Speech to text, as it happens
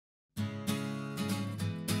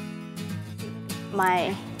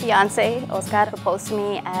My fiance, Oscar, proposed to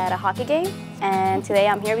me at a hockey game, and today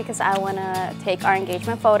I'm here because I want to take our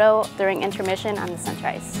engagement photo during intermission on the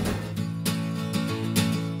sunrise.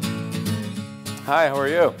 Hi, how are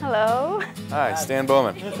you? Hello. Hi, Stan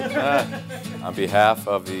Bowman. On behalf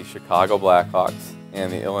of the Chicago Blackhawks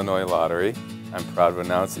and the Illinois Lottery, I'm proud to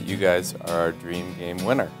announce that you guys are our dream game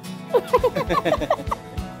winner.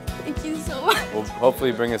 Thank you so much. We'll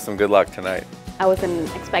hopefully bring us some good luck tonight. I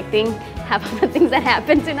wasn't expecting half of the things that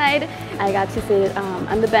happened tonight. I got to sit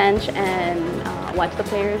on the bench and watch the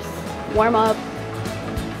players warm up.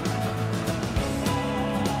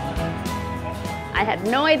 I had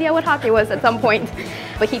no idea what hockey was at some point,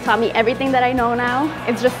 but he taught me everything that I know now.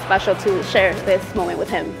 It's just special to share this moment with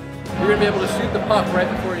him. You're going to be able to shoot the puck right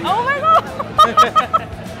before you... Oh my God!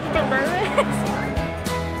 I'm nervous.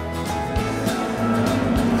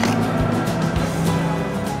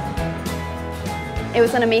 It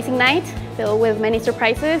was an amazing night, filled with many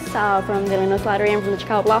surprises from the Illinois Lottery and from the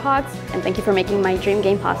Chicago Blackhawks, and thank you for making my dream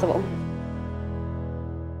game possible.